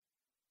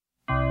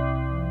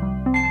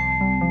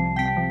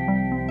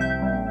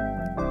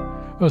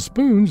A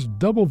spoon's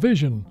double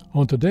vision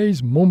on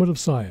today's moment of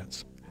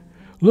science.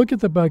 Look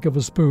at the back of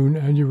a spoon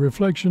and your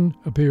reflection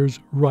appears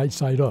right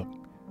side up.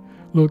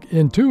 Look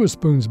into a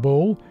spoon's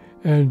bowl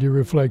and your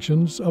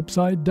reflection's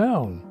upside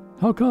down.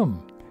 How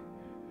come?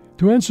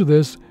 To answer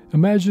this,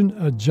 imagine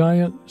a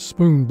giant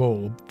spoon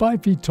bowl,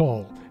 5 feet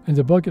tall, and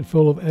a bucket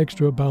full of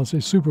extra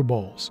bouncy super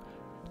balls.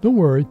 Don't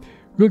worry,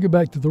 we'll get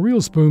back to the real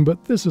spoon,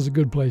 but this is a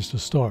good place to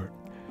start.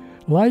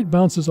 Light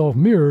bounces off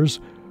mirrors,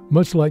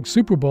 much like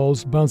super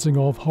balls bouncing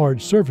off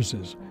hard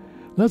surfaces.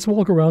 Let's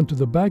walk around to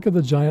the back of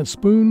the giant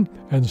spoon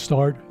and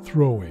start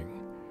throwing.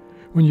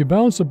 When you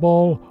bounce a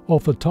ball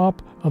off the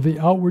top of the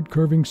outward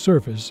curving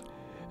surface,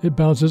 it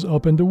bounces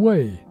up and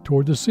away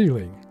toward the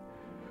ceiling.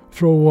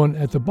 Throw one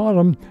at the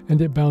bottom and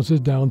it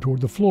bounces down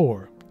toward the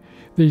floor.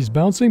 These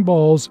bouncing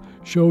balls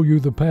show you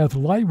the path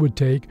light would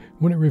take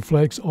when it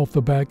reflects off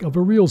the back of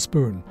a real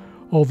spoon,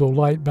 although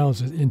light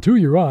bounces into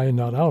your eye and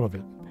not out of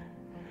it.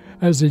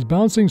 As these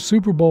bouncing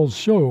super balls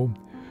show,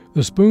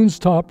 the spoon's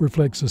top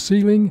reflects the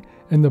ceiling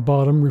and the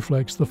bottom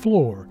reflects the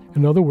floor.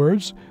 In other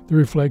words, the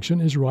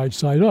reflection is right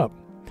side up.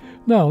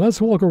 Now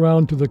let's walk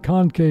around to the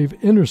concave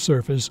inner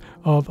surface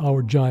of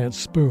our giant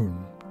spoon.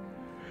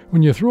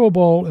 When you throw a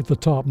ball at the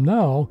top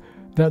now,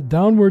 that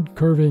downward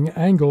curving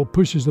angle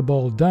pushes the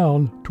ball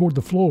down toward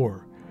the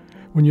floor.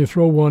 When you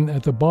throw one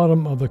at the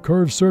bottom of the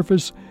curved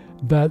surface,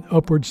 that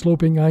upward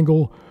sloping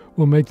angle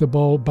will make the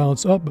ball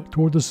bounce up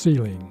toward the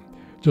ceiling.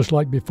 Just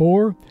like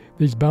before,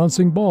 these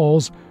bouncing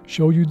balls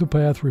show you the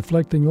path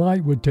reflecting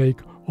light would take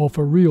off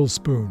a real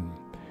spoon.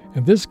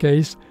 In this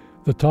case,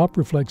 the top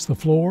reflects the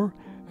floor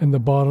and the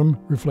bottom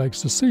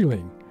reflects the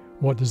ceiling.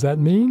 What does that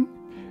mean?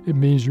 It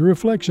means your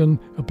reflection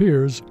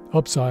appears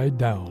upside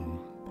down.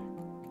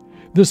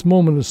 This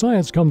moment of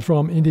science comes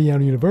from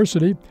Indiana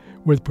University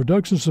with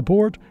production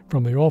support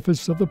from the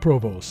Office of the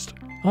Provost.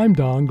 I'm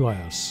Don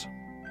Glass.